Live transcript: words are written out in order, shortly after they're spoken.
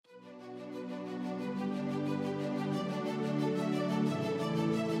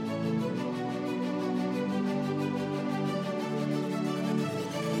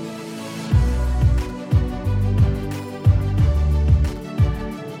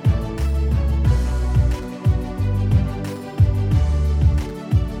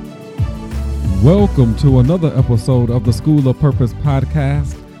Welcome to another episode of the School of Purpose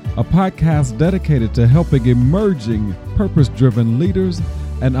podcast, a podcast dedicated to helping emerging purpose-driven leaders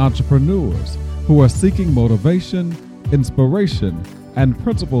and entrepreneurs who are seeking motivation, inspiration, and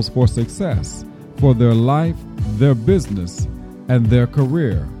principles for success for their life, their business, and their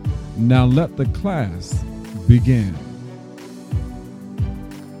career. Now let the class begin.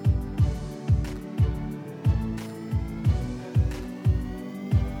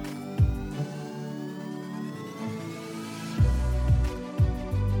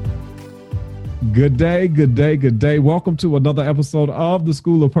 Good day, good day, good day. Welcome to another episode of the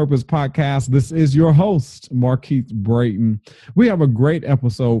School of Purpose podcast. This is your host, Markeith Brayton. We have a great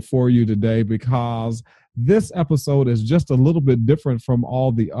episode for you today because this episode is just a little bit different from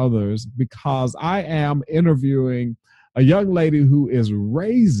all the others because I am interviewing a young lady who is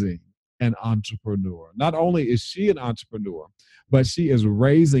raising an entrepreneur. Not only is she an entrepreneur, but she is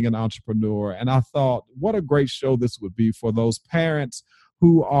raising an entrepreneur. And I thought, what a great show this would be for those parents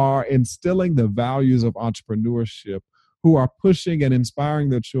who are instilling the values of entrepreneurship, who are pushing and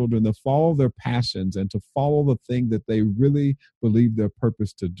inspiring their children to follow their passions and to follow the thing that they really believe their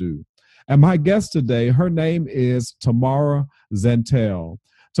purpose to do. And my guest today, her name is Tamara Zantel.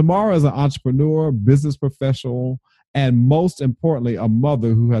 Tamara is an entrepreneur, business professional, and most importantly, a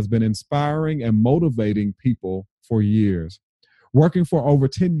mother who has been inspiring and motivating people for years. Working for over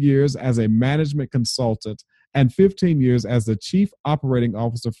 10 years as a management consultant and 15 years as the chief operating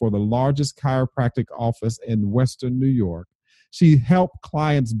officer for the largest chiropractic office in Western New York. She helped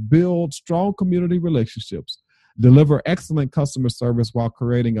clients build strong community relationships, deliver excellent customer service while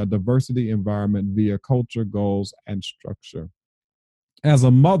creating a diversity environment via culture, goals, and structure. As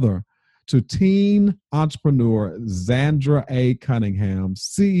a mother to teen entrepreneur Zandra A. Cunningham,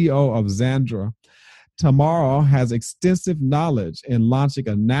 CEO of Zandra, Tamara has extensive knowledge in launching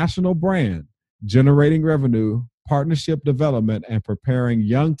a national brand, generating revenue, partnership development, and preparing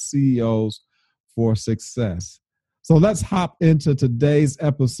young CEOs for success. So let's hop into today's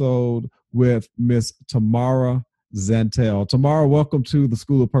episode with Miss Tamara Zantel. Tamara, welcome to the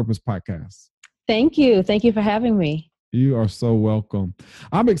School of Purpose podcast. Thank you. Thank you for having me. You are so welcome.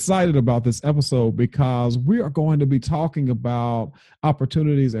 I'm excited about this episode because we are going to be talking about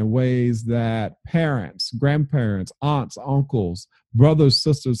opportunities and ways that parents, grandparents, aunts, uncles, brothers,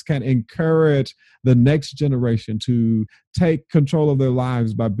 sisters can encourage the next generation to take control of their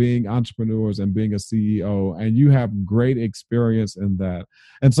lives by being entrepreneurs and being a CEO. And you have great experience in that.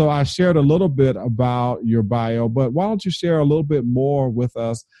 And so I shared a little bit about your bio, but why don't you share a little bit more with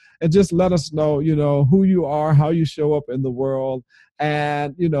us and just let us know, who you are, how you show up in the world.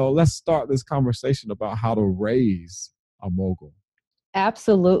 And, let's start this conversation about how to raise a mogul.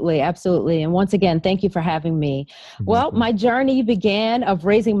 Absolutely. Absolutely. And once again, thank you for having me. Well, my journey began of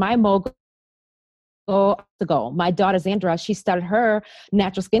raising my mogul ago. My daughter, Zandra, she started her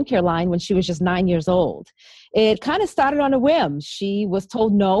natural skincare line when she was just 9 years old. It kind of started on a whim. She was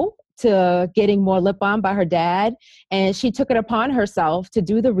told no to getting more lip balm by her dad, and she took it upon herself to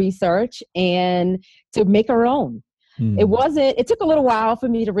do the research and to make her own. It took a little while for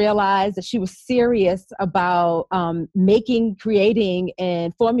me to realize that she was serious about creating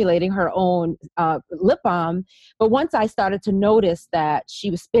and formulating her own lip balm. But once I started to notice that she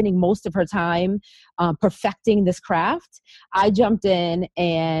was spending most of her time perfecting this craft, I jumped in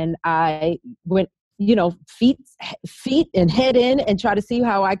and I went feet and head in and try to see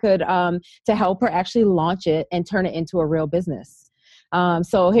how I could to help her actually launch it and turn it into a real business.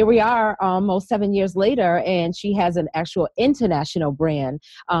 So here we are almost 7 years later, and she has an actual international brand,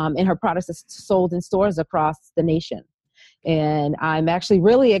 and her products are sold in stores across the nation. And I'm actually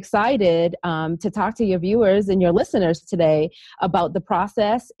really excited to talk to your viewers and your listeners today about the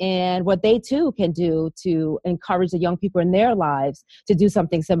process and what they too can do to encourage the young people in their lives to do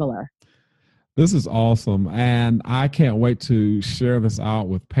something similar. This is awesome. And I can't wait to share this out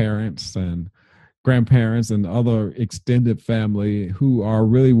with parents and grandparents and other extended family who are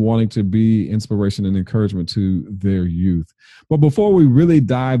really wanting to be inspiration and encouragement to their youth. But before we really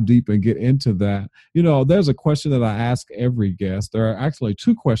dive deep and get into that, there's a question that I ask every guest. There are actually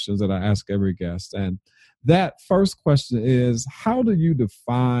two questions that I ask every guest. And that first question is, how do you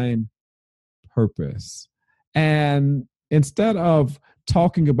define purpose? And instead of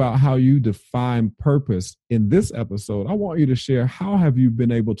talking about how you define purpose in this episode, I want you to share how have you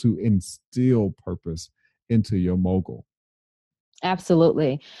been able to instill purpose into your mogul?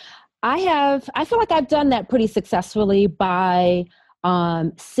 Absolutely. I feel like I've done that pretty successfully by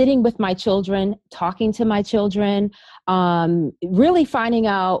sitting with my children, talking to my children, really finding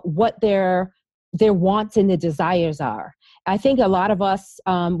out what their wants and their desires are. I think a lot of us,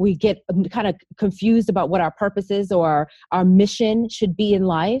 we get kind of confused about what our purpose is or our mission should be in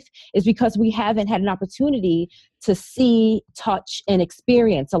life, is because we haven't had an opportunity to see, touch, and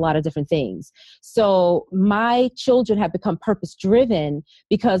experience a lot of different things. So my children have become purpose-driven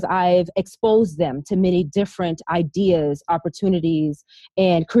because I've exposed them to many different ideas, opportunities,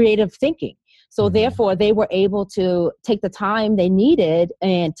 and creative thinking. So therefore, they were able to take the time they needed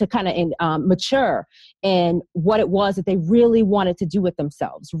and to kind of mature in what it was that they really wanted to do with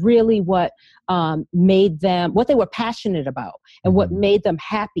themselves, really what made them, what they were passionate about, and what made them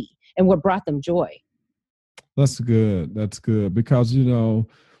happy and what brought them joy. That's good. That's good. Because, you know,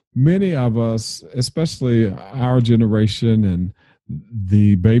 many of us, especially our generation and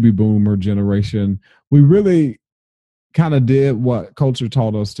the baby boomer generation, we really kind of did what culture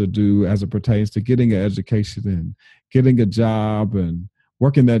taught us to do as it pertains to getting an education and getting a job and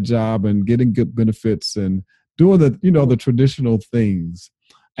working that job and getting good benefits and doing the, you know, the traditional things.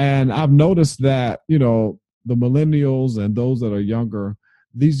 And I've noticed that, you know, the millennials and those that are younger,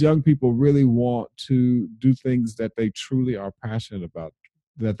 these young people really want to do things that they truly are passionate about,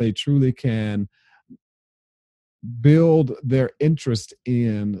 that they truly can build their interest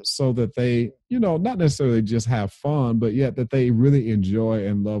in, so that they, you know, not necessarily just have fun, but yet that they really enjoy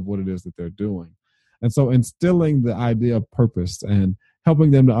and love what it is that they're doing. And so instilling the idea of purpose and helping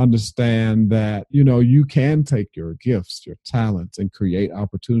them to understand that, you know, you can take your gifts, your talents, and create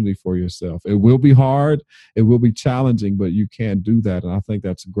opportunity for yourself. It will be hard, it will be challenging, but you can do that. And I think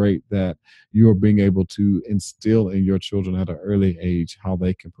that's great that you're being able to instill in your children at an early age how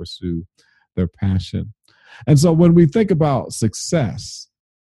they can pursue their passion. And so when we think about success,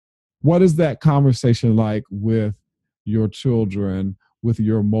 what is that conversation like with your children, with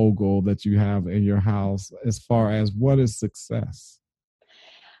your mogul that you have in your house, as far as what is success?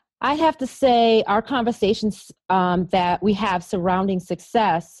 I have to say our conversations that we have surrounding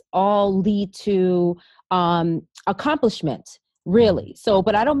success all lead to accomplishment. Really. So,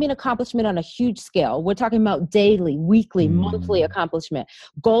 but I don't mean accomplishment on a huge scale. We're talking about daily, weekly, monthly accomplishment.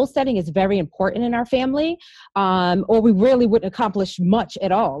 Goal setting is very important in our family, or we really wouldn't accomplish much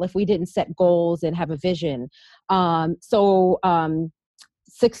at all if we didn't set goals and have a vision.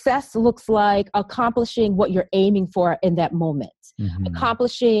 Success looks like accomplishing what you're aiming for in that moment,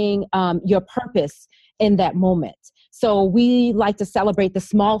 accomplishing your purpose in that moment. So we like to celebrate the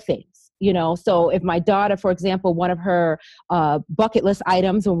small things. You know, so if my daughter, for example, one of her bucket list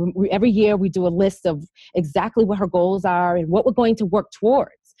items, or every year we do a list of exactly what her goals are and what we're going to work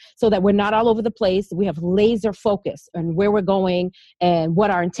towards, so that we're not all over the place. We have laser focus on where we're going and what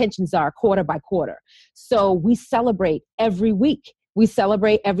our intentions are quarter by quarter. So we celebrate every week. We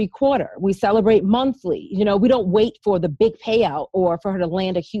celebrate every quarter. We celebrate monthly. You know, we don't wait for the big payout or for her to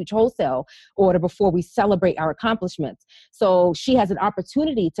land a huge wholesale order before we celebrate our accomplishments. So she has an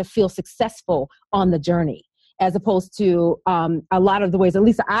opportunity to feel successful on the journey, as opposed to a lot of the ways, at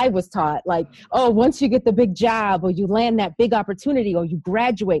least I was taught, like, oh, once you get the big job or you land that big opportunity or you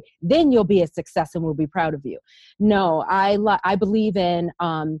graduate, then you'll be a success and we'll be proud of you. No, I believe in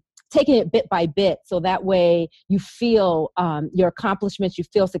taking it bit by bit, so that way you feel your accomplishments, you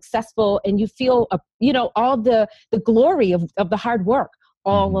feel successful, and you feel all the glory of the hard work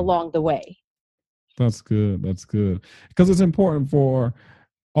all along the way. That's good. That's good. Because it's important for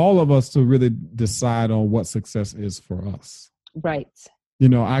all of us to really decide on what success is for us. Right. You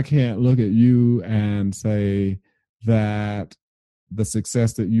know, I can't look at you and say that the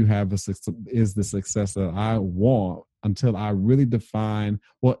success that you have is the success that I want, until I really define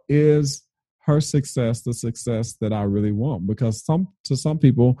what is her success, the success that I really want. Because to some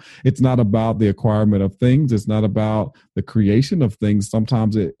people, it's not about the acquirement of things. It's not about the creation of things.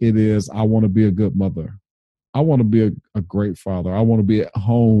 Sometimes it is, I want to be a good mother. I want to be a great father. I want to be at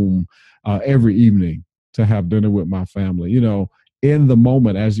home every evening to have dinner with my family. You know, in the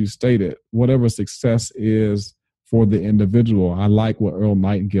moment, as you stated, whatever success is for the individual. I like what Earl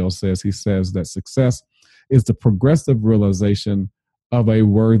Nightingale says. He says that success is the progressive realization of a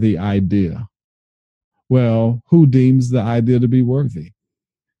worthy idea. Well, who deems the idea to be worthy?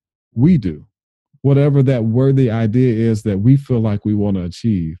 We do. Whatever that worthy idea is that we feel like we want to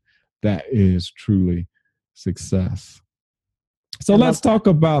achieve, that is truly success. So let's talk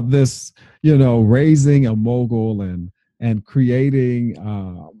about this, you know, raising a mogul and creating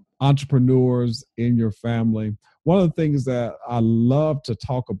entrepreneurs in your family. One of the things that I love to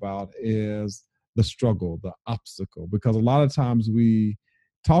talk about is the struggle, the obstacle, because a lot of times we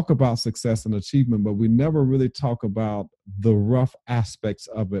talk about success and achievement, but we never really talk about the rough aspects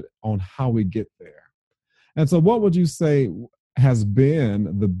of it on how we get there. And so what would you say has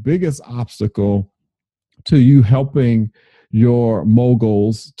been the biggest obstacle to you helping your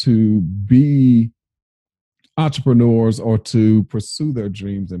moguls to be entrepreneurs or to pursue their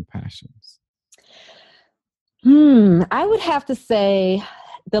dreams and passions? I would have to say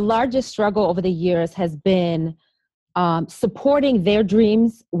the largest struggle over the years has been supporting their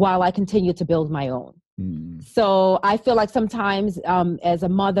dreams while I continue to build my own. So I feel like sometimes as a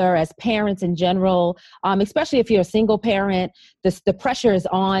mother, as parents in general, especially if you're a single parent, the pressure is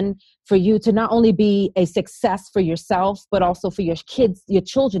on for you to not only be a success for yourself, but also for your kids, your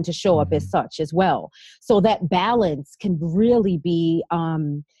children to show up as such as well. So that balance can really be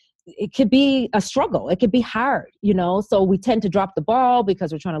it could be a struggle. It could be hard, so we tend to drop the ball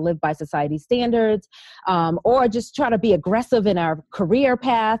because we're trying to live by society's standards, or just try to be aggressive in our career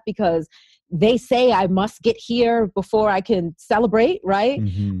path because they say I must get here before I can celebrate, right?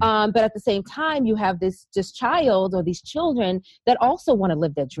 But at the same time, you have this child or these children that also want to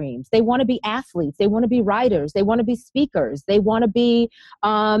live their dreams. They want to be athletes. They want to be writers. They want to be speakers. They want to be,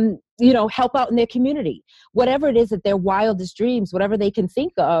 help out in their community. Whatever it is that their wildest dreams, whatever they can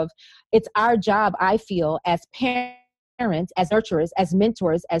think of, it's our job, I feel, as parents, as nurturers, as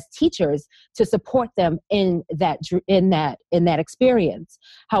mentors, as teachers, to support them in that experience.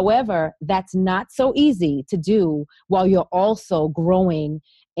 However, that's not so easy to do while you're also growing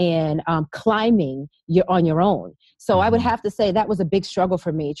and climbing on your own. So I would have to say that was a big struggle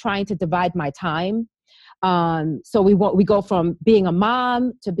for me, trying to divide my time. So we go from being a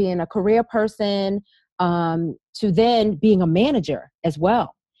mom to being a career person, to then being a manager as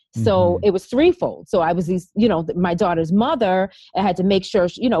well. So it was threefold. So I was my daughter's mother. I had to make sure,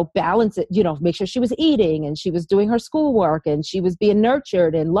 balance it, make sure she was eating and she was doing her schoolwork and she was being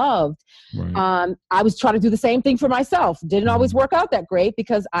nurtured and loved. Right. I was trying to do the same thing for myself. Didn't always work out that great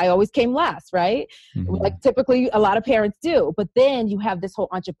because I always came last, right? Like typically a lot of parents do. But then you have this whole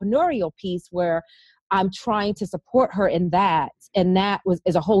entrepreneurial piece where I'm trying to support her in that. And that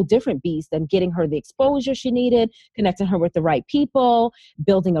is a whole different beast than getting her the exposure she needed, connecting her with the right people,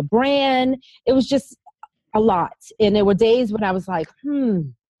 building a brand. It was just a lot. And there were days when I was like,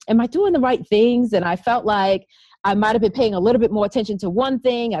 am I doing the right things? And I felt like I might have been paying a little bit more attention to one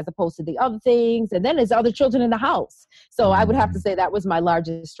thing as opposed to the other things. And then there's other children in the house. So I would have to say that was my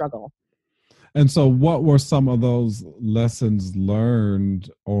largest struggle. And so what were some of those lessons learned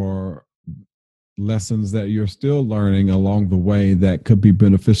or lessons that you're still learning along the way that could be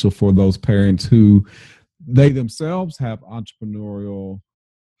beneficial for those parents who they themselves have entrepreneurial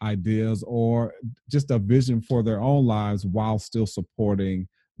ideas or just a vision for their own lives while still supporting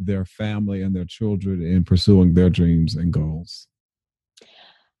their family and their children in pursuing their dreams and goals?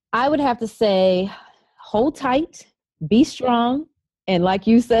 I would have to say, hold tight, be strong. And like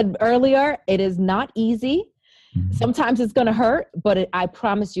you said earlier, it is not easy. Sometimes it's going to hurt, but I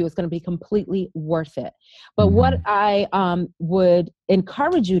promise you it's going to be completely worth it. But what I would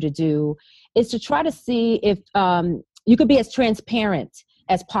encourage you to do is to try to see if you could be as transparent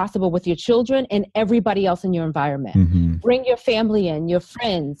as possible with your children and everybody else in your environment. Bring your family in, your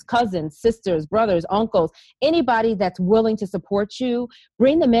friends, cousins, sisters, brothers, uncles, anybody that's willing to support you.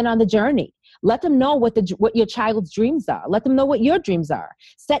 Bring them in on the journey. Let them know what your child's dreams are. Let them know what your dreams are.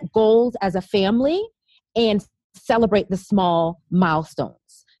 Set goals as a family and celebrate the small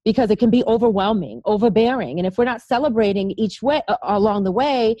milestones, because it can be overwhelming, overbearing. And if we're not celebrating each way along the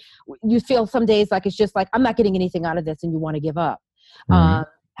way, you feel some days like it's just like, I'm not getting anything out of this, and you want to give up. Right.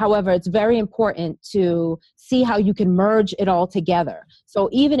 However, it's very important to see how you can merge it all together. So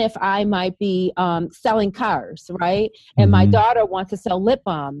even if I might be selling cars, right? And my daughter wants to sell lip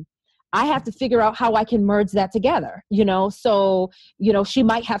balm, I have to figure out how I can merge that together, So, she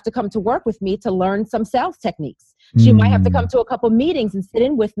might have to come to work with me to learn some sales techniques. She might have to come to a couple meetings and sit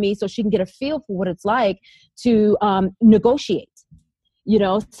in with me so she can get a feel for what it's like to negotiate.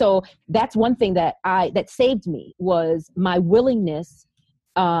 So that's one thing that saved me, was my willingness.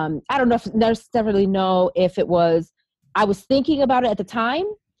 I don't necessarily know if it was, I was thinking about it at the time,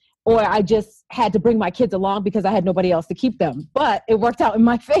 or I just had to bring my kids along because I had nobody else to keep them. But it worked out in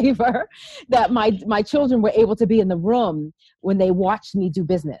my favor that my children were able to be in the room when they watched me do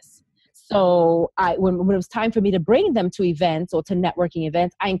business. So when it was time for me to bring them to events or to networking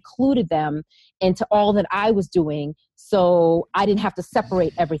events, I included them into all that I was doing, so I didn't have to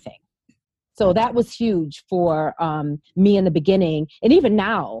separate everything. So that was huge for me in the beginning. And even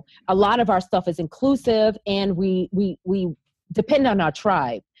now, a lot of our stuff is inclusive, and we depend on our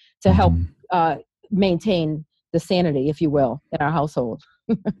tribe to help maintain the sanity, if you will, in our household.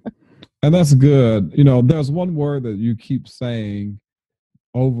 And that's good. There's one word that you keep saying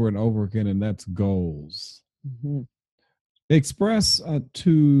over and over again, and that's goals. Express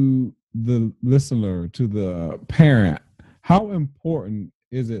to the listener, to the parent, how important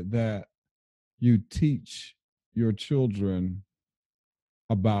is it that you teach your children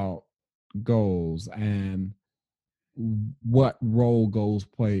about goals and what role goals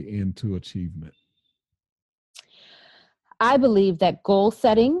play into achievement? I believe that goal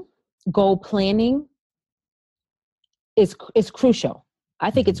setting, goal planning is crucial. I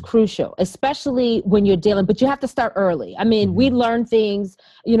think it's crucial, especially when you're dealing, but you have to start early. I mean, we learn things,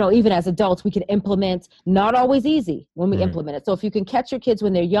 even as adults, we can implement, not always easy when we implement it. So if you can catch your kids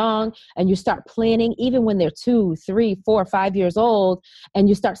when they're young and you start planning, even when they're 2, 3, 4, 5 years old, and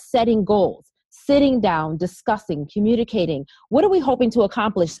you start setting goals, sitting down, discussing, communicating, what are we hoping to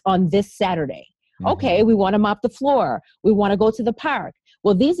accomplish on this Saturday? Okay, we want to mop the floor. We want to go to the park.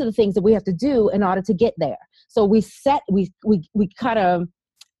 Well, these are the things that we have to do in order to get there. So we kind of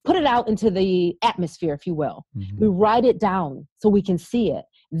put it out into the atmosphere, if you will. We write it down so we can see it.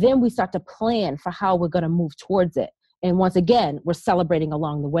 Then we start to plan for how we're going to move towards it. And once again, we're celebrating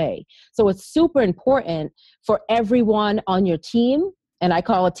along the way. So it's super important for everyone on your team. And I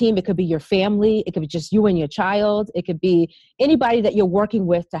call a team, it could be your family, it could be just you and your child, it could be anybody that you're working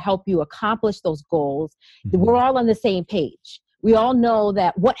with to help you accomplish those goals. We're all on the same page. We all know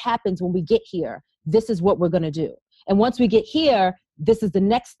that what happens when we get here, this is what we're going to do. And once we get here, this is the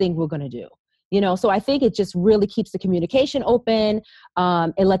next thing we're going to do. So I think it just really keeps the communication open.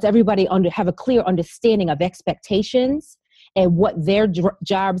 It lets everybody have a clear understanding of expectations and what their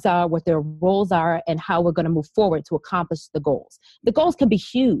jobs are, what their roles are, and how we're going to move forward to accomplish the goals. The goals can be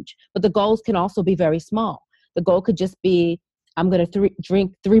huge, but the goals can also be very small. The goal could just be, I'm going to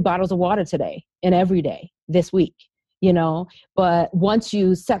drink 3 bottles of water today and every day this week, But once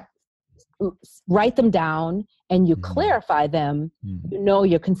you write them down and you clarify them,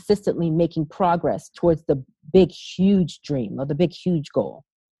 you're consistently making progress towards the big, huge dream or the big, huge goal.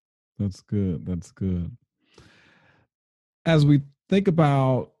 That's good. That's good. As we think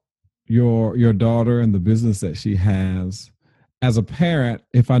about your daughter and the business that she has, as a parent,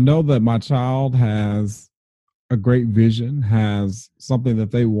 if I know that my child has a great vision, has something that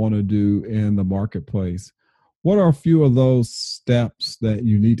they want to do in the marketplace, what are a few of those steps that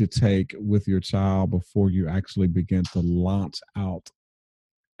you need to take with your child before you actually begin to launch out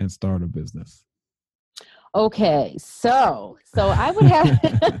and start a business? Okay, so I would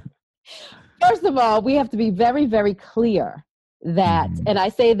have first of all, we have to be very, very clear that, and I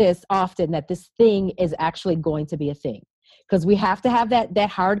say this often, that this thing is actually going to be a thing. Because we have to have that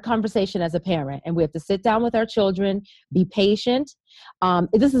hard conversation as a parent, and we have to sit down with our children, be patient.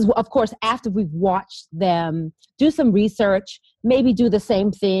 This is, of course, after we've watched them do some research, maybe do the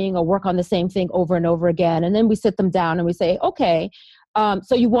same thing or work on the same thing over and over again. And then we sit them down and we say, okay,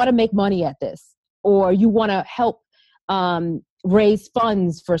 so you want to make money at this, or you want to help raise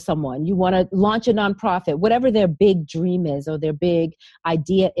funds for someone, you want to launch a nonprofit, whatever their big dream is or their big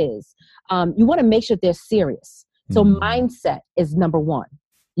idea is. You want to make sure they're serious. So mindset is number one.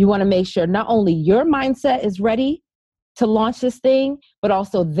 You want to make sure not only your mindset is ready to launch this thing, but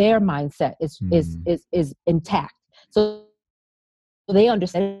also their mindset is intact. So they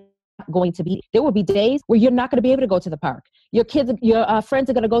understand going to be, there will be days where you're not going to be able to go to the park. Your friends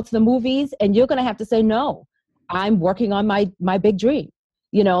are going to go to the movies and you're going to have to say, no, I'm working on my big dream.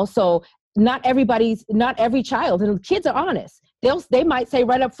 So not every child, and kids are honest. They might say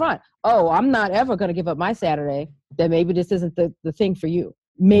right up front, oh, I'm not ever going to give up my Saturday. Then maybe this isn't the thing for you.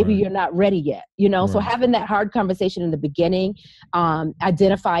 Maybe you're not ready yet, So having that hard conversation in the beginning,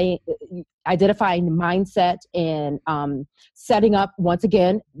 identifying mindset and setting up, once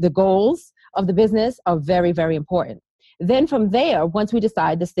again, the goals of the business are very, very important. Then from there, once we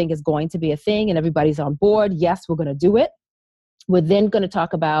decide this thing is going to be a thing and everybody's on board, yes, we're going to do it. We're then going to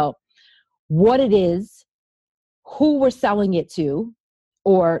talk about what it is, who we're selling it to,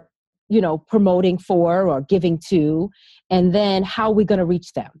 or, promoting for or giving to, and then how we're going to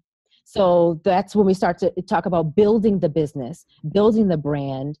reach them. So that's when we start to talk about building the business, building the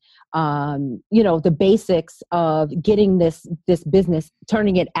brand, the basics of getting this business,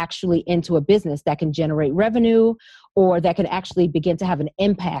 turning it actually into a business that can generate revenue or that can actually begin to have an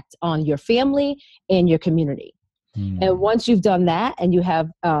impact on your family and your community. And once you've done that and you have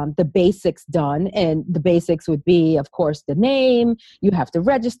the basics done, and the basics would be, of course, the name, you have to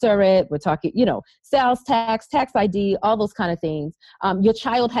register it. We're talking, sales tax, tax ID, all those kind of things. Your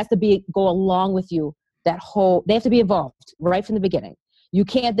child has to go along with you they have to be involved right from the beginning. You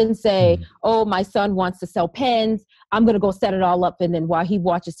can't then say, oh, my son wants to sell pens. I'm going to go set it all up. And then while he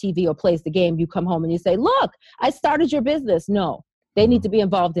watches TV or plays the game, you come home and you say, look, I started your business. No. They need to be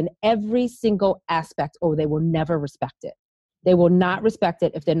involved in every single aspect or they will never respect it. They will not respect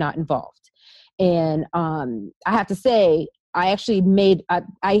it if they're not involved. And I have to say, I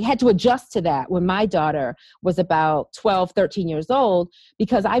had to adjust to that when my daughter was about 12, 13 years old,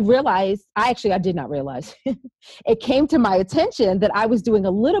 because I did not realize, it came to my attention that I was doing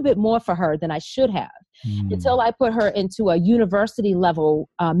a little bit more for her than I should have, until I put her into a university level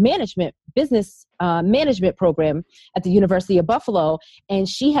business management program at the University of Buffalo. And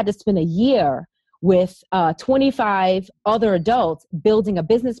she had to spend a year with 25 other adults building a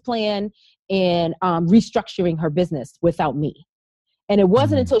business plan and restructuring her business without me. And it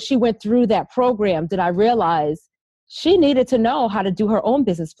wasn't until she went through that program that I realized she needed to know how to do her own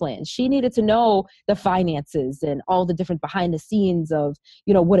business plan. She needed to know the finances and all the different behind the scenes of,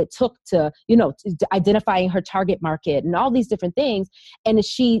 what it took to, identifying her target market and all these different things. And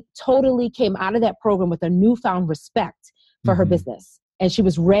she totally came out of that program with a newfound respect for her business. And she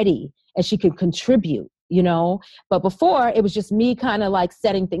was ready and she could contribute. But before, it was just me kind of like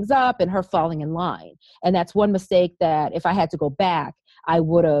setting things up and her falling in line. And that's one mistake that if I had to go back, I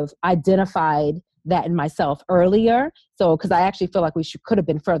would have identified that in myself earlier. So, because I actually feel like could have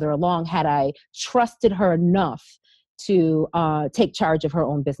been further along had I trusted her enough to take charge of her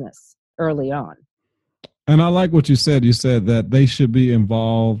own business early on. And I like what you said. You said that they should be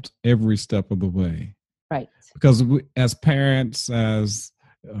involved every step of the way. Right. Because as parents, as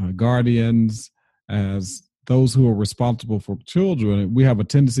guardians, as those who are responsible for children, we have a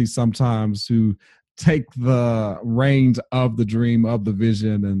tendency sometimes to take the reins of the dream, of the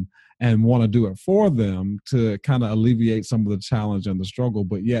vision, and want to do it for them to kind of alleviate some of the challenge and the struggle.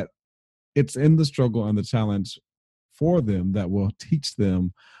 But yet it's in the struggle and the challenge for them that will teach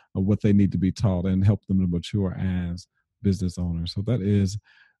them what they need to be taught and help them to mature as business owners. So that is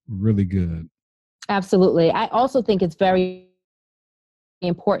really good. Absolutely. I also think it's very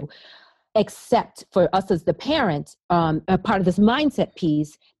important, except for us as the parent, a part of this mindset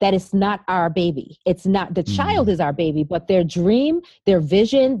piece, that it's not our baby. It's not the child is our baby, but their dream, their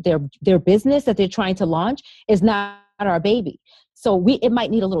vision, their business that they're trying to launch is not our baby. So it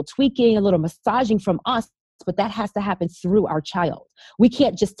might need a little tweaking, a little massaging from us, but that has to happen through our child. We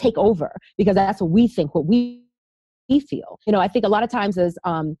can't just take over because that's what we think, what we feel. I think a lot of times as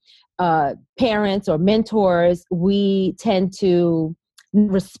parents or mentors, we tend to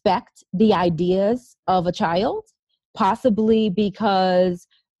respect the ideas of a child, possibly because,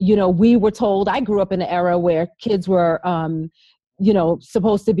 we were told, I grew up in an era where kids were,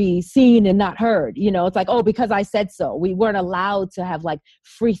 supposed to be seen and not heard. It's like, oh, because I said so. We weren't allowed to have like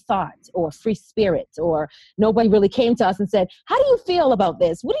free thought or free spirit, or nobody really came to us and said, how do you feel about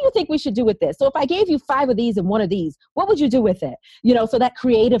this? What do you think we should do with this? So if I gave you 5 of these and 1 of these, what would you do with it? So that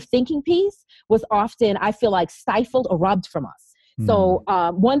creative thinking piece was often, I feel like, stifled or robbed from us. So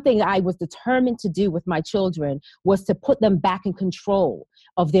one thing I was determined to do with my children was to put them back in control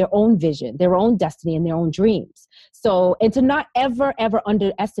of their own vision, their own destiny, and their own dreams. So, and to not ever, ever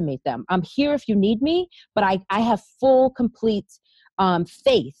underestimate them. I'm here if you need me, but I have full, complete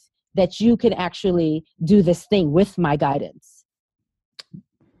faith that you can actually do this thing with my guidance.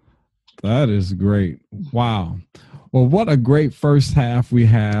 That is great. Wow. Well, what a great first half we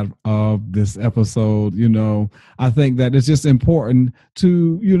had of this episode. I think that it's just important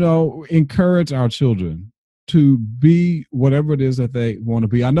to, encourage our children to be whatever it is that they want to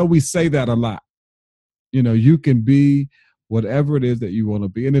be. I know we say that a lot. You can be whatever it is that you want to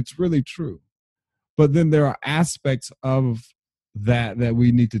be, and it's really true. But then there are aspects of that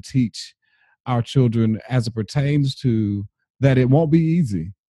we need to teach our children as it pertains to that it won't be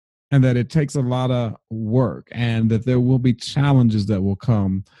easy. And that it takes a lot of work, and that there will be challenges that will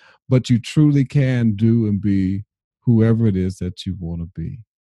come, but you truly can do and be whoever it is that you want to be.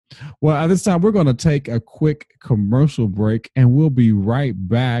 Well, at this time, we're going to take a quick commercial break, and we'll be right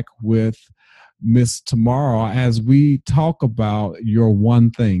back with Miss Tamara as we talk about your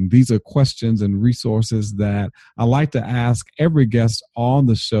one thing. These are questions and resources that I like to ask every guest on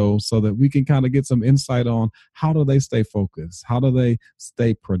the show so that we can kind of get some insight on how do they stay focused, how do they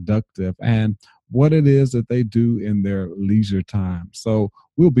stay productive, and what it is that they do in their leisure time. So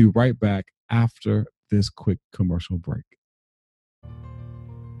we'll be right back after this quick commercial break.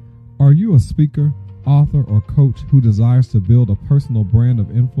 Are you a speaker, author, or coach who desires to build a personal brand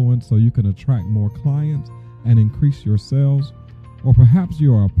of influence so you can attract more clients and increase your sales? Or perhaps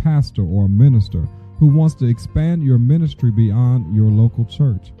you are a pastor or a minister who wants to expand your ministry beyond your local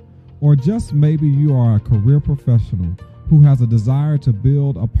church. Or just maybe you are a career professional who has a desire to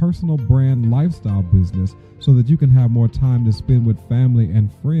build a personal brand lifestyle business so that you can have more time to spend with family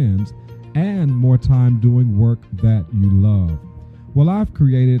and friends and more time doing work that you love. Well, I've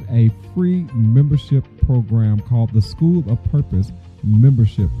created a free membership program called the School of Purpose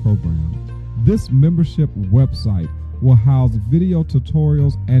Membership Program. This membership website will house video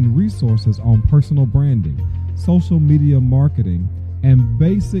tutorials and resources on personal branding, social media marketing, and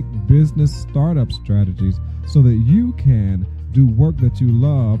basic business startup strategies so that you can do work that you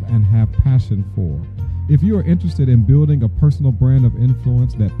love and have passion for. If you are interested in building a personal brand of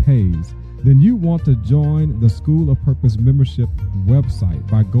influence that pays, then you want to join the School of Purpose membership website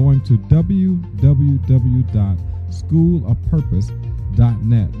by going to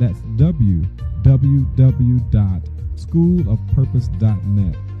www.schoolofpurpose.net. That's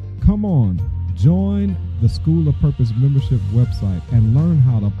www.schoolofpurpose.net. Come on, join the School of Purpose membership website and learn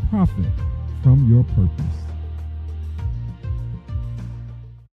how to profit from your purpose.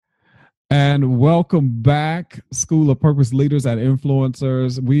 And welcome back, School of Purpose leaders and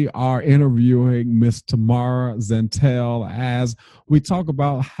influencers. We are interviewing Miss Tamara Zentel as we talk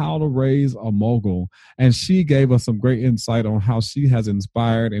about how to raise a mogul. And she gave us some great insight on how she has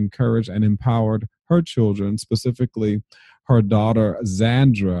inspired, encouraged, and empowered her children, specifically her daughter,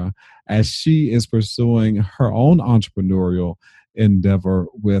 Zandra, as she is pursuing her own entrepreneurial endeavor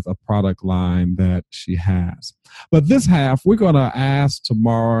with a product line that she has. But this half, we're going to ask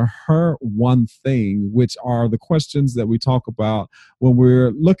Tamara her one thing, which are the questions that we talk about when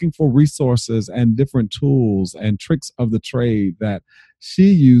we're looking for resources and different tools and tricks of the trade that she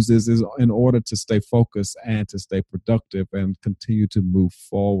uses is in order to stay focused and to stay productive and continue to move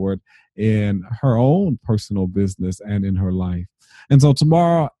forward in her own personal business and in her life. And so,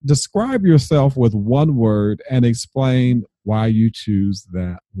 Tamara, describe yourself with one word and explain why you choose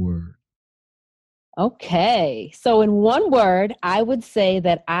that word. Okay. So in one word, I would say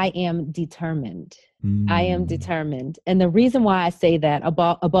that I am determined. I am determined. And the reason why I say that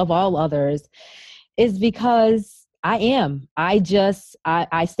above all others is because I am. I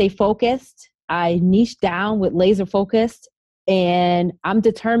stay focused. I niche down with laser focused. And I'm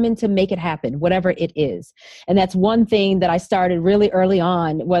determined to make it happen, whatever it is. And that's one thing that I started really early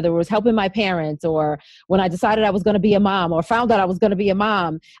on, whether it was helping my parents or when I decided I was going to be a mom or found out I was going to be a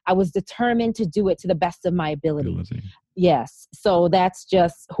mom, I was determined to do it to the best of my ability. Yes. So that's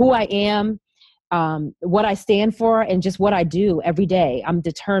just who I am, what I stand for, and just what I do every day. I'm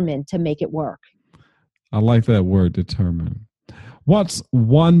determined to make it work. I like that word, determined. What's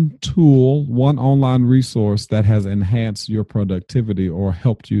one tool, one online resource that has enhanced your productivity or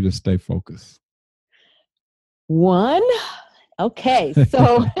helped you to stay focused? One? Okay.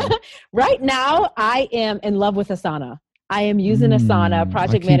 So right now I am in love with Asana. I am using Asana,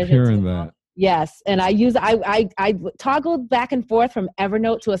 project management. I keep hearing that. Yes. And I toggled back and forth from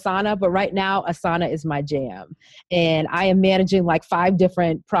Evernote to Asana, but right now Asana is my jam. And I am managing like 5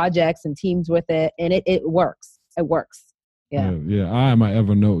 different projects and teams with it. And it works. It works. Yeah. I am an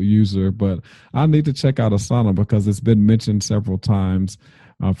Evernote user, but I need to check out Asana because it's been mentioned several times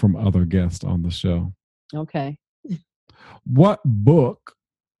from other guests on the show. Okay. What book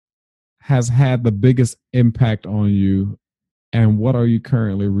has had the biggest impact on you, and what are you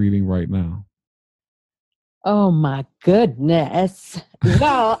currently reading right now? Oh my goodness.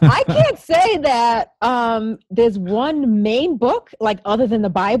 Well, I can't say that there's one main book, like other than the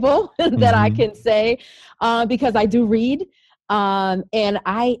Bible, that I can say because I do read. And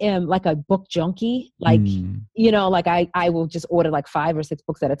I am like a book junkie, like, like I will just order like 5 or 6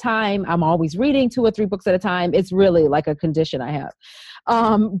 books at a time. I'm always reading 2 or 3 books at a time. It's really like a condition I have.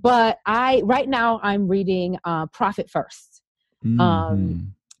 But right now I'm reading Profit First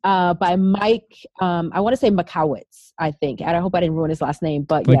by Mike, I want to say Michalowicz, I think. And I hope I didn't ruin his last name,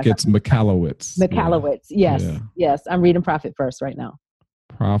 but I think it's Michalowicz. Michalowicz. Yes. Yeah. Yes. I'm reading Profit First right now.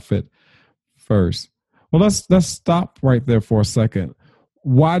 Profit First. Well, let's stop right there for a second.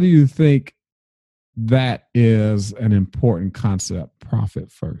 Why do you think that is an important concept, profit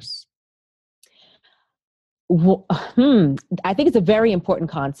first? Well, I think it's a very important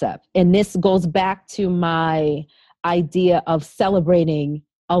concept. And this goes back to my idea of celebrating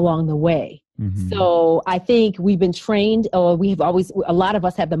along the way. So I think we've been trained, or a lot of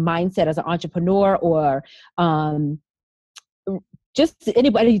us have the mindset as an entrepreneur or just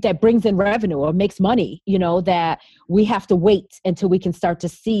anybody that brings in revenue or makes money, that we have to wait until we can start to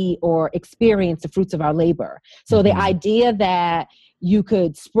see or experience the fruits of our labor. So the idea that you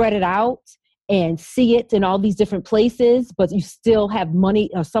could spread it out and see it in all these different places, but you still have money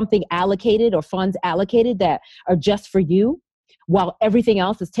or something allocated or funds allocated that are just for you while everything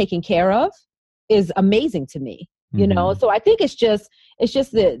else is taken care of is amazing to me. you know? So I think it's just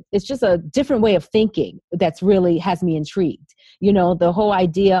a different way of thinking that's really has me intrigued. You know, the whole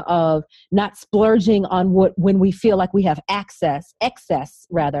idea of not splurging on when we feel like we have excess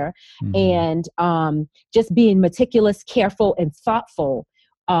rather, and just being meticulous, careful, and thoughtful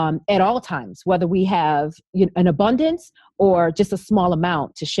at all times, whether we have an abundance or just a small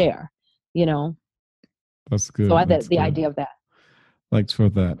amount to share, you know? That's good. So That's the good. idea of that. Thanks for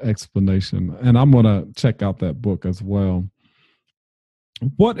that explanation. And I'm going to check out that book as well.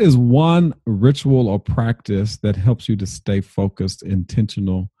 What is one ritual or practice that helps you to stay focused,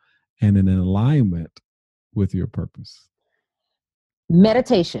 intentional, and in alignment with your purpose?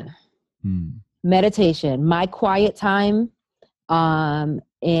 Meditation. Meditation. My quiet time.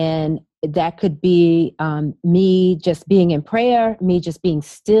 And that could be me just being in prayer, me just being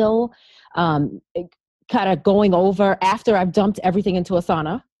still, kind of going over after I've dumped everything into a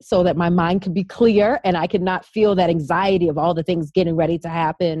sauna so that my mind can be clear and I could not feel that anxiety of all the things getting ready to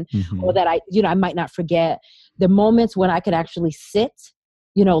happen, or that I might not forget. The moments when I could actually sit,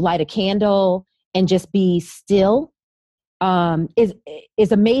 light a candle and just be still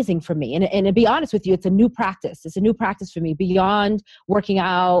is amazing for me. And to be honest with you, it's a new practice. It's a new practice for me beyond working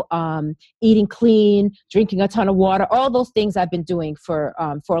out, eating clean, drinking a ton of water, all those things I've been doing for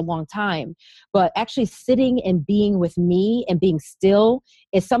a long time. But actually sitting and being with me and being still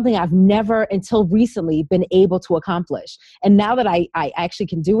is something I've never until recently been able to accomplish. And now that I actually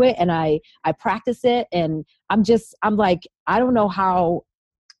can do it and I practice it, and I'm like, I don't know how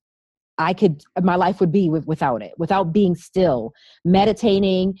my life would be without it, without being still,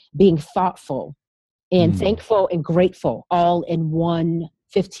 meditating, being thoughtful and thankful and grateful, all in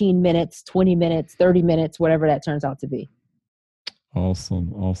 15 minutes, 20 minutes, 30 minutes, whatever that turns out to be.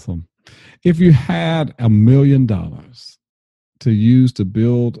 Awesome. If you had $1 million to use to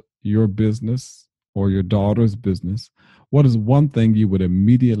build your business or your daughter's business, what is one thing you would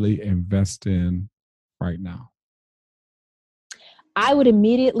immediately invest in right now? I would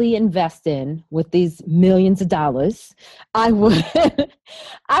immediately invest in, with these millions of dollars, I would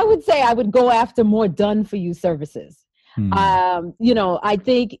say I would go after more done for you services. I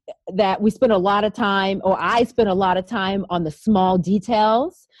think that we spend a lot of time, or I spend a lot of time on the small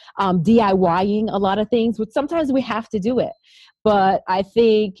details, DIYing a lot of things, which sometimes we have to do it. But I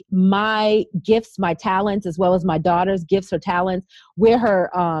think my gifts, my talents, as well as my daughter's gifts or talents, where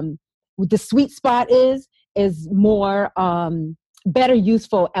the sweet spot is more, better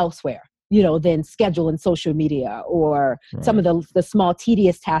useful elsewhere, than schedule and social media or some of the small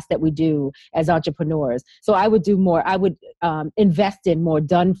tedious tasks that we do as entrepreneurs. So I would do more. I would invest in more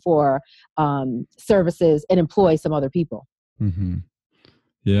done for services and employ some other people.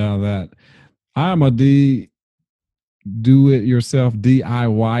 Yeah, that I'm a do-it-yourself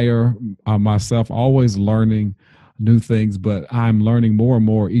DIYer myself, always learning new things, but I'm learning more and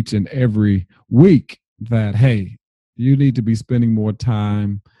more each and every week that, hey, you need to be spending more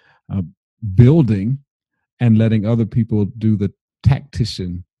time building and letting other people do the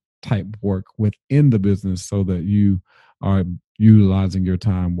tactician type work within the business so that you are utilizing your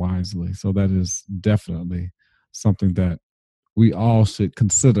time wisely. So that is definitely something that we all should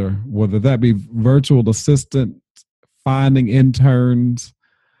consider, whether that be virtual assistant, finding interns,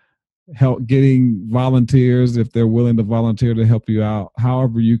 help getting volunteers if they're willing to volunteer to help you out,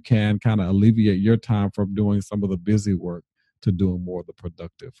 however you can kind of alleviate your time from doing some of the busy work to doing more of the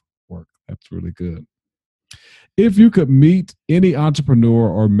productive work. That's really good. If you could meet any entrepreneur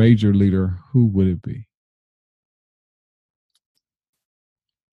or major leader, who would it be?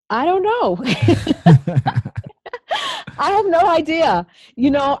 I don't know. I have no idea.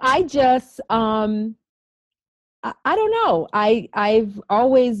 I just, I don't know. I've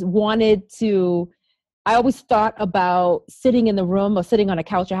always I always thought about sitting in the room or sitting on a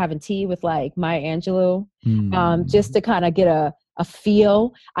couch or having tea with like Maya Angelou, just to kind of get a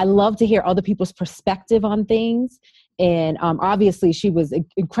feel. I love to hear other people's perspective on things. And obviously she was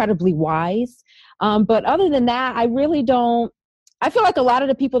incredibly wise. But other than that, I really don't. I feel like a lot of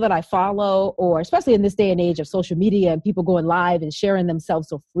the people that I follow, or especially in this day and age of social media and people going live and sharing themselves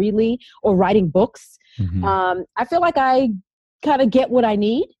so freely or writing books, I feel like I kind of get what I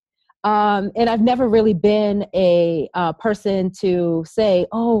need. And I've never really been a person to say,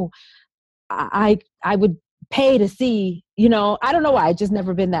 oh, I would pay to see, I don't know why. I've just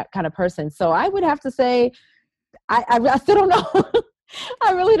never been that kind of person. So I would have to say, I still don't know.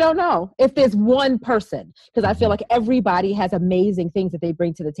 I really don't know if there's one person, because I feel like everybody has amazing things that they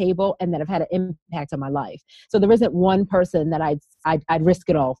bring to the table and that have had an impact on my life. So there isn't one person that I'd risk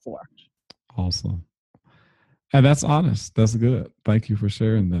it all for. Awesome. And that's honest. That's good. Thank you for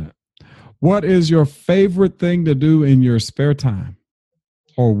sharing that. What is your favorite thing to do in your spare time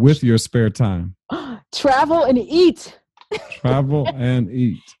or with your spare time? Travel and eat. Travel and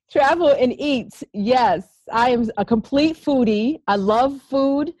eat. Travel and eat. Yes. I am a complete foodie. I love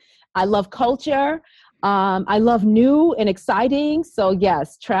food. I love culture. I love new and exciting. So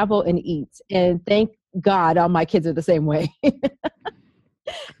yes, travel and eat. And thank God all my kids are the same way.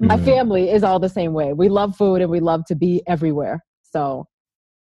 My family is all the same way. We love food and we love to be everywhere. So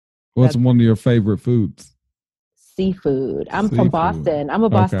what's one of your favorite foods? Seafood. I'm from Boston. I'm a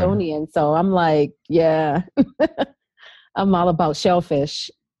Bostonian. So I'm like, yeah, I'm all about shellfish.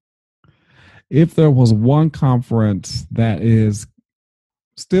 If there was one conference that is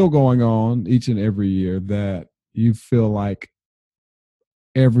still going on each and every year that you feel like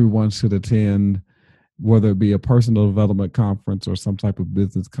everyone should attend, whether it be a personal development conference or some type of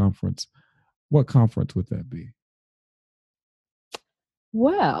business conference, what conference would that be?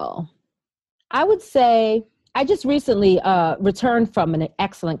 Well, I would say I just recently returned from an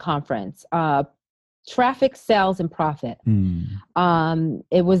excellent conference, Traffic, Sales, and Profit.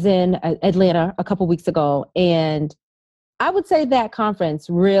 It was in Atlanta a couple weeks ago, and I would say that conference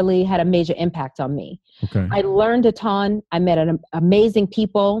really had a major impact on me. Okay. I learned a ton. I met amazing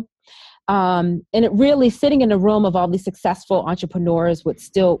people. And it really sitting in a room of all these successful entrepreneurs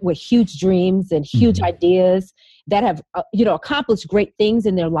with huge dreams and huge ideas that have, accomplished great things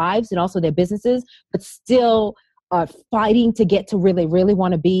in their lives and also their businesses, but still fighting to get to really, really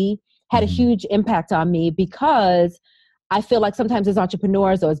want to be, had a huge impact on me, because I feel like sometimes as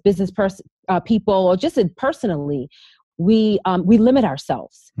entrepreneurs or as business people or just personally, we limit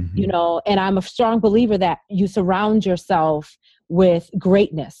ourselves, and I'm a strong believer that you surround yourself with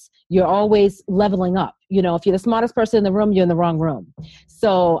greatness. You're always leveling up. If you're the smartest person in the room, you're in the wrong room.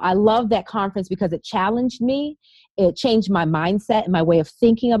 So I love that conference because it challenged me. It changed my mindset and my way of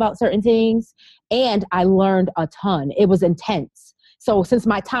thinking about certain things. And I learned a ton. It was intense. So since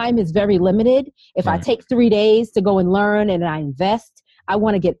my time is very limited, if I take 3 days to go and learn and I invest, I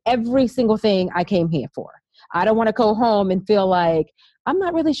want to get every single thing I came here for. I don't want to go home and feel like I'm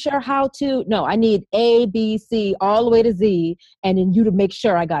not really sure how to. No, I need A, B, C, all the way to Z, and then you to make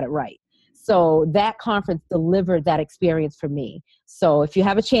sure I got it right. So that conference delivered that experience for me. So if you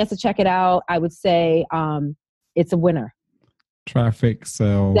have a chance to check it out, I would say it's a winner. Traffic,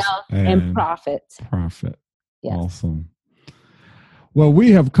 Sales, and Profit. Profit. Yes. Awesome. Well,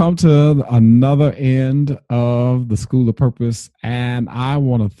 we have come to another end of the School of Purpose, and I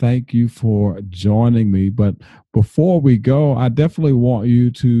want to thank you for joining me. But before we go, I definitely want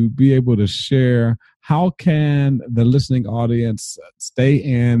you to be able to share how can the listening audience stay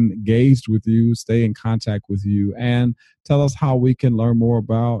engaged with you, stay in contact with you, and tell us how we can learn more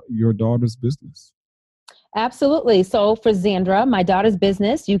about your daughter's business. Absolutely. So for Xandra, my daughter's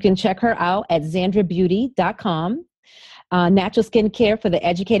business, you can check her out at xandrabeauty.com. Natural skincare for the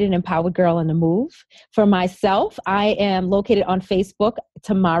educated and empowered girl on the move. For myself, I am located on Facebook,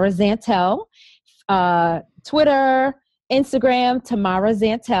 Tamara Zantel, Twitter, Instagram, Tamara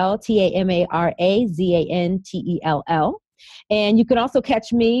Zantel, TamarazAntell. And you can also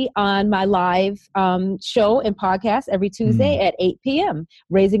catch me on my live show and podcast every Tuesday at 8 p.m.,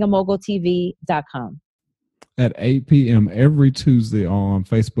 raisingamogultv.com. At 8 p.m. every Tuesday on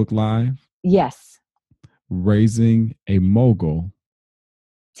Facebook Live? Yes. Raising a Mogul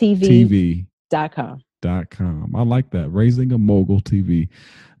TV.com. I like that. Raising a Mogul TV.com.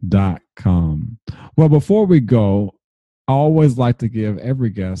 Well, before we go, I always like to give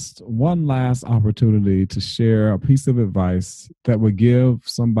every guest one last opportunity to share a piece of advice that would give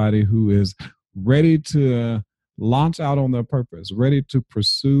somebody who is ready to launch out on their purpose, ready to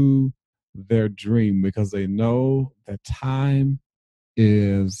pursue their dream because they know that time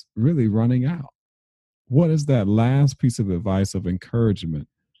is really running out. What is that last piece of advice of encouragement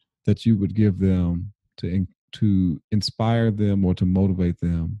that you would give them to inspire them or to motivate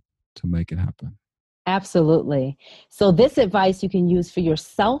them to make it happen? Absolutely. So this advice you can use for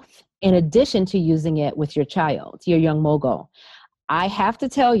yourself in addition to using it with your child, your young mogul. I have to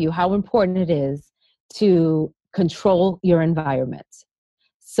tell you how important it is to control your environment.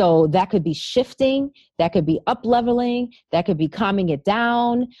 So that could be shifting, that could be up-leveling, that could be calming it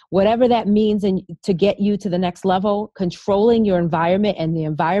down, whatever that means to get you to the next level. Controlling your environment and the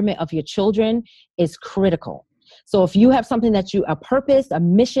environment of your children is critical. So if you have something a purpose, a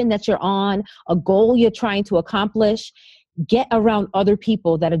mission that you're on, a goal you're trying to accomplish, get around other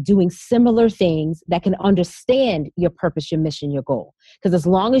people that are doing similar things that can understand your purpose, your mission, your goal. Because as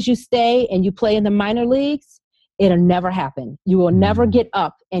long as you stay and you play in the minor leagues, it'll never happen. You will never get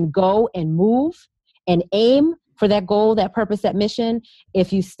up and go and move and aim for that goal, that purpose, that mission,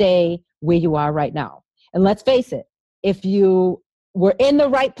 if you stay where you are right now. And let's face it, if you were in the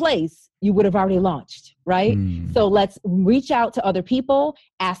right place, you would have already launched, right? So let's reach out to other people,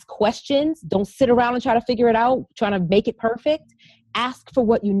 ask questions. Don't sit around and try to figure it out, trying to make it perfect. Ask for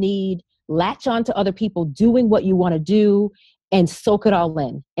what you need, latch on to other people doing what you want to do, and soak it all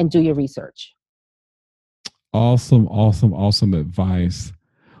in and do your research. Awesome advice.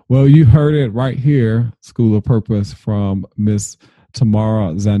 Well, you heard it right here, School of Purpose, from Miss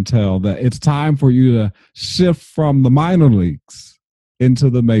Tamara Zantel, that it's time for you to shift from the minor leagues into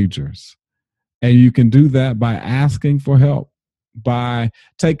the majors. And you can do that by asking for help, by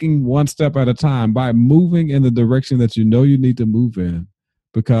taking one step at a time, by moving in the direction that you know you need to move in,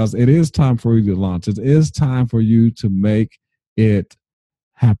 because it is time for you to launch. It is time for you to make it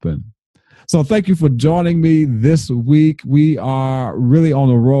happen. So thank you for joining me this week. We are really on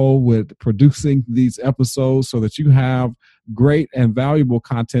a roll with producing these episodes so that you have great and valuable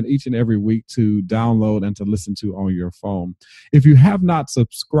content each and every week to download and to listen to on your phone. If you have not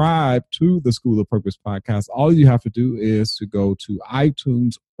subscribed to the School of Purpose podcast, all you have to do is to go to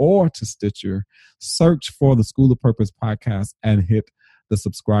iTunes or to Stitcher, search for the School of Purpose podcast, and hit the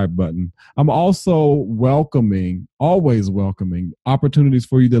subscribe button. I'm also always welcoming opportunities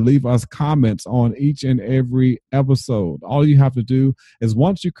for you to leave us comments on each and every episode. All you have to do is,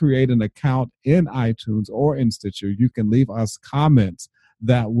 once you create an account in iTunes or in Stitcher, you can leave us comments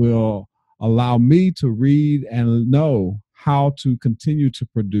that will allow me to read and know how to continue to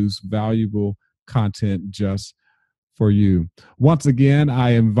produce valuable content just for you. Once again,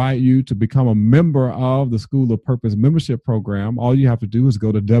 I invite you to become a member of the School of Purpose membership program. All you have to do is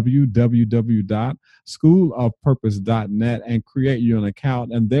go to www.schoolofpurpose.net and create you an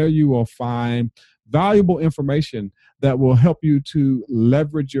account. And there you will find valuable information that will help you to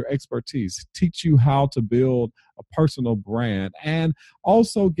leverage your expertise, teach you how to build a personal brand, and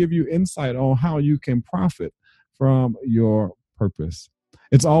also give you insight on how you can profit from your purpose.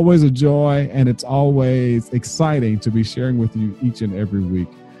 It's always a joy, and it's always exciting to be sharing with you each and every week.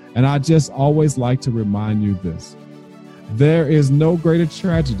 And I just always like to remind you this: there is no greater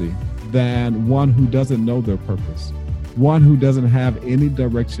tragedy than one who doesn't know their purpose, one who doesn't have any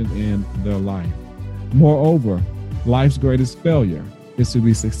direction in their life. Moreover, life's greatest failure is to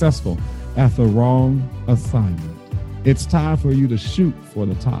be successful at the wrong assignment. It's time for you to shoot for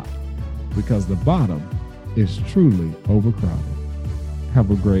the top, because the bottom is truly overcrowded. Have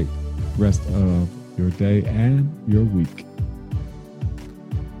a great rest of your day and your week.